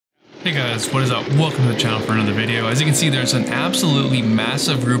Hey guys, what is up? Welcome to the channel for another video. As you can see, there's an absolutely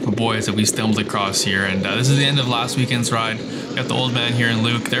massive group of boys that we stumbled across here, and this is the end of last weekend's ride. We got the old man here and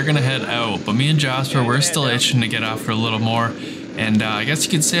Luke. They're gonna head out, but me and Jasper, we're still itching to get after a little more. And I guess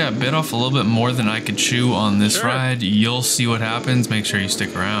you could say I bit off a little bit more than I could chew on this ride. You'll see what happens. Make sure you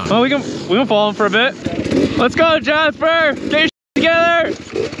stick around. Well, we can follow him for a bit. Let's go, Jasper! Get your together!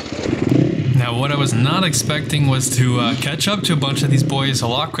 Now, what I was not expecting was to catch up to a bunch of these boys a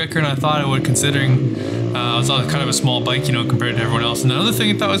lot quicker than I thought I would, considering I was on kind of a small bike, you know, compared to everyone else. And another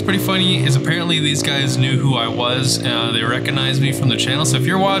thing I thought was pretty funny is apparently these guys knew who I was. They recognized me from the channel. So if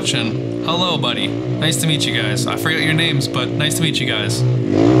you're watching, hello, buddy. Nice to meet you guys. I forget your names, but nice to meet you guys.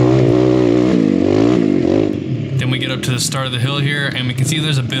 Then we get up to the start of the hill here, and we can see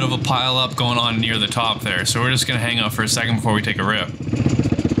there's a bit of a pile up going on near the top there. So we're just going to hang out for a second before we take a rip.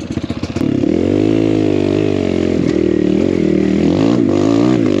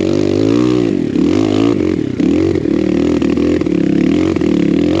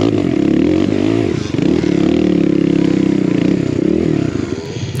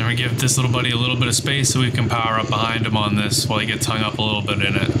 Give this little buddy a little bit of space so we can power up behind him on this while he gets hung up a little bit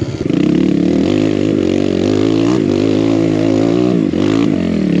in it.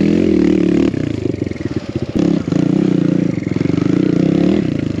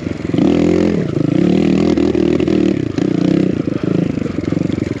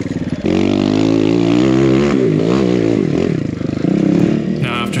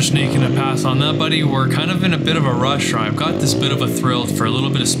 Sneaking a pass on that buddy, we're kind of in a bit of a rush. I've got this bit of a thrill for a little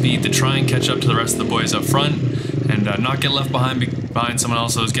bit of speed to try and catch up to the rest of the boys up front and not get left behind someone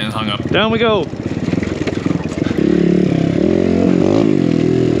else that was getting hung up. Down we go.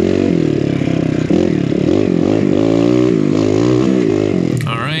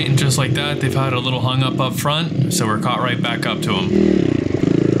 Alright, and just like that, they've had a little hung up front, so we're caught right back up to them.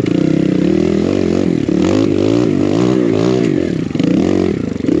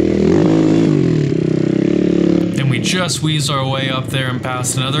 Just wheeze our way up there and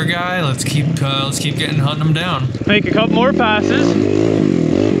past another guy. Let's keep hunting them down. Make a couple more passes.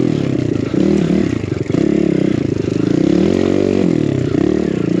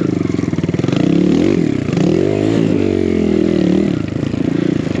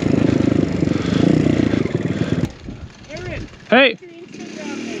 Aaron, hey,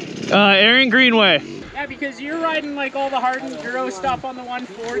 Aaron Greenway. Yeah, because you're riding like all the hard enduro stuff on the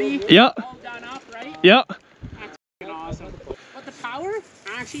 140. Yep. All done up, right? Yep. Awesome. But the power,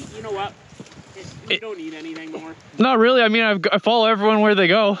 actually, you know what? You don't need anything more. Not really. I mean, I follow everyone where they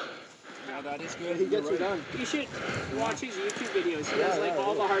go. Yeah, that is good. He gets it done. You should watch his YouTube videos. He has like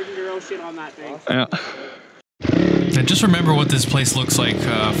all the hard enduro shit on that thing. Yeah. And just remember what this place looks like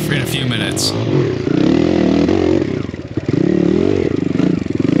in a few minutes.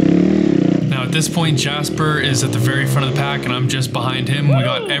 Now at this point, Jasper is at the very front of the pack and I'm just behind him. We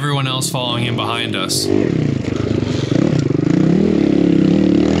got everyone else following him behind us.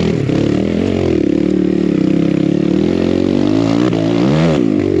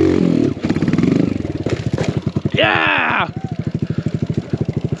 Yeah!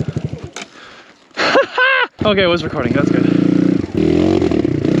 Okay, it was recording, that's good.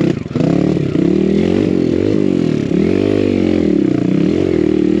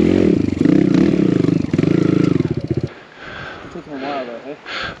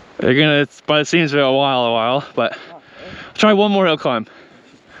 They're gonna, it's by the seems of it a while, but I'll try one more hill climb.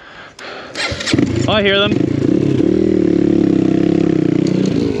 Oh, I hear them.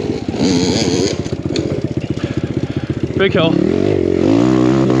 Big hill.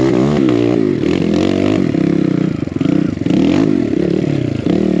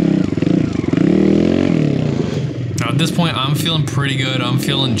 Now at this point, I'm feeling pretty good. I'm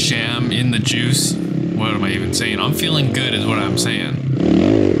feeling jam in the juice. What am I even saying? I'm feeling good is what I'm saying.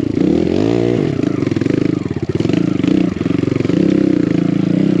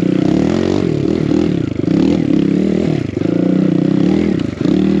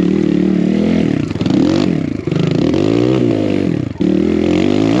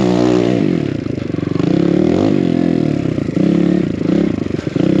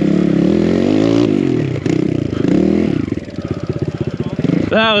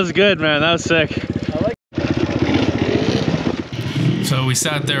 That was good, man. That was sick. So we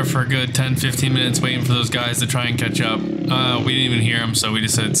sat there for a good 10-15 minutes waiting for those guys to try and catch up. We didn't even hear them, so we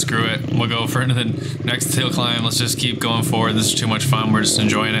just said, screw it. We'll go for the next hill climb. Let's just keep going forward. This is too much fun. We're just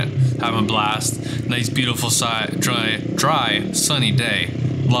enjoying it, having a blast. Nice, beautiful, dry, sunny day.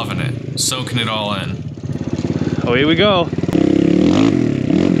 Loving it. Soaking it all in. Away we go.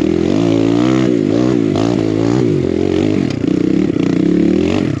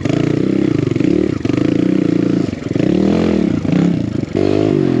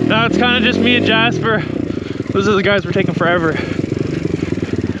 it's kind of just me and Jasper. Those are the guys we're taking forever.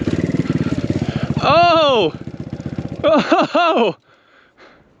 Oh! Oh!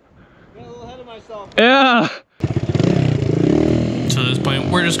 Got a little ahead of myself. Yeah. So at this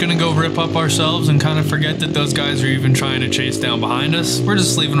point, we're just gonna go rip up ourselves and kind of forget that those guys are even trying to chase down behind us. We're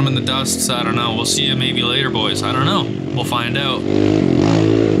just leaving them in the dust, so I don't know. We'll see you maybe later, boys. I don't know. We'll find out.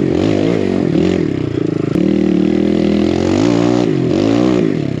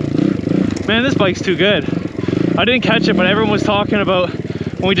 Man, this bike's too good. I didn't catch it, but everyone was talking about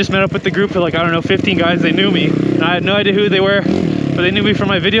when we just met up with the group of like, I don't know, 15 guys, they knew me. And I had no idea who they were, but they knew me from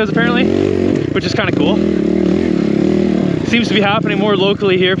my videos apparently, which is kind of cool. Seems to be happening more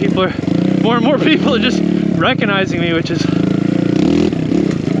locally here. More and more people are just recognizing me, which is...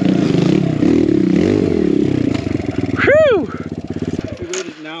 Whew! If we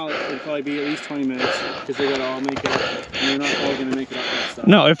waited now, it'd probably be at least 20 minutes because they gotta all make it up. And they're not all gonna make it up that stuff.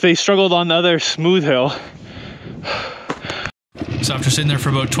 No, if they struggled on the other smooth hill. So after sitting there for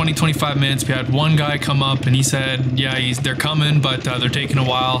about 20-25 minutes, we had one guy come up and he said, yeah, they're coming, but they're taking a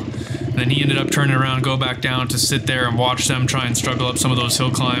while. And then he ended up turning around, go back down to sit there and watch them try and struggle up some of those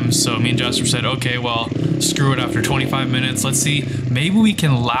hill climbs. So me and Jasper said, okay, well, screw it. After 25 minutes, let's see, maybe we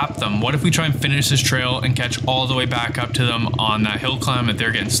can lap them. What if we try and finish this trail and catch all the way back up to them on that hill climb that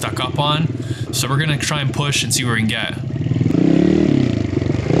they're getting stuck up on? So we're gonna try and push and see where we can get.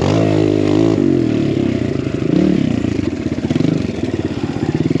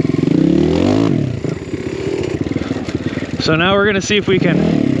 So now we're gonna see if we can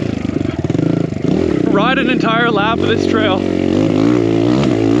ride an entire lap of this trail.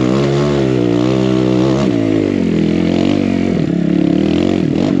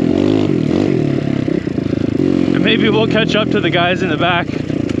 And maybe we'll catch up to the guys in the back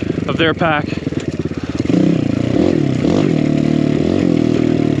of their pack.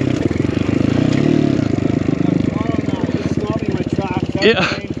 Yeah.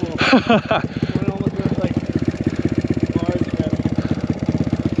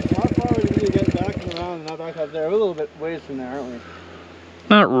 There. We're a little bit ways from there, aren't we?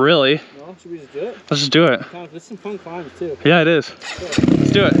 Not really. No, should we just do it? Let's just do it. There's some fun climbs too. Yeah, it is.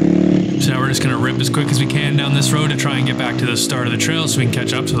 Let's do it. So now we're just gonna rip as quick as we can down this road to try and get back to the start of the trail so we can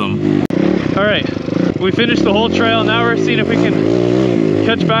catch up to them. All right, we finished the whole trail. Now we're seeing if we can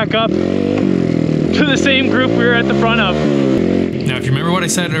catch back up to the same group we were at the front of. Now, if you remember what I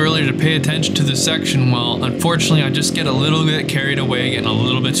said earlier to pay attention to this section, well, unfortunately, I just get a little bit carried away, getting a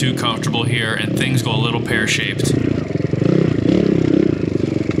little bit too comfortable here, and things go a little pear-shaped.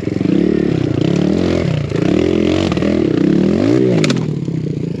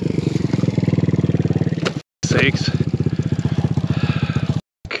 Sakes.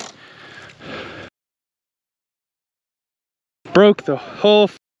 Broke the whole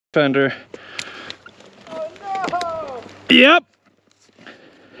fender. Oh no! Yep.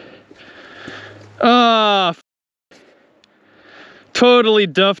 Ah, totally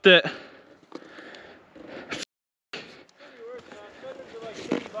duffed it.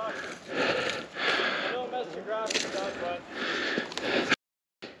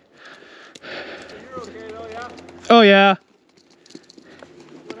 Oh yeah.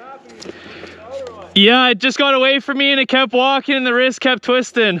 Yeah, it just got away from me and it kept walking and the wrist kept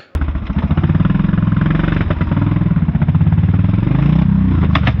twisting.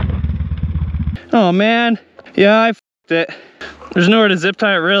 Oh man, yeah, I f***ed it. There's nowhere to zip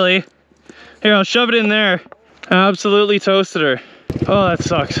tie it really. Here, I'll shove it in there. I absolutely toasted her. Oh, that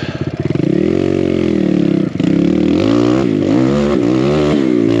sucks.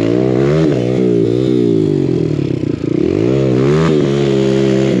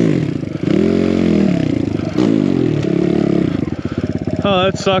 Oh,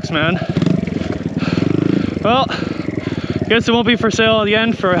 that sucks, man. Well, guess it won't be for sale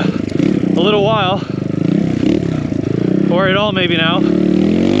again for a little while, or at all maybe now.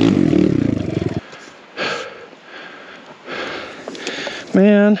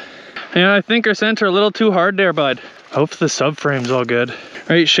 Man, yeah, I think our center a little too hard there, bud. I hope the subframe's all good.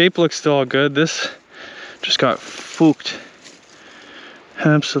 Right, shape looks still all good. This just got fooked.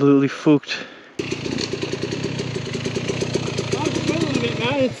 Absolutely fooked.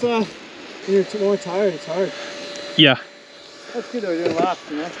 It's when you're more tired, it's hard. Yeah. That's good though, you're doing laps,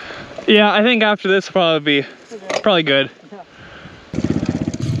 you know? Yeah, I think after this will probably be probably good.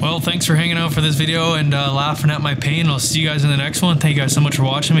 Well, thanks for hanging out for this video and laughing at my pain. I'll see you guys in the next one. Thank you guys so much for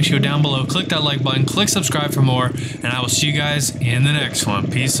watching. Make sure you go down below, click that like button, click subscribe for more, and I will see you guys in the next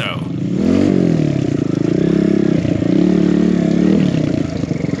one. Peace out.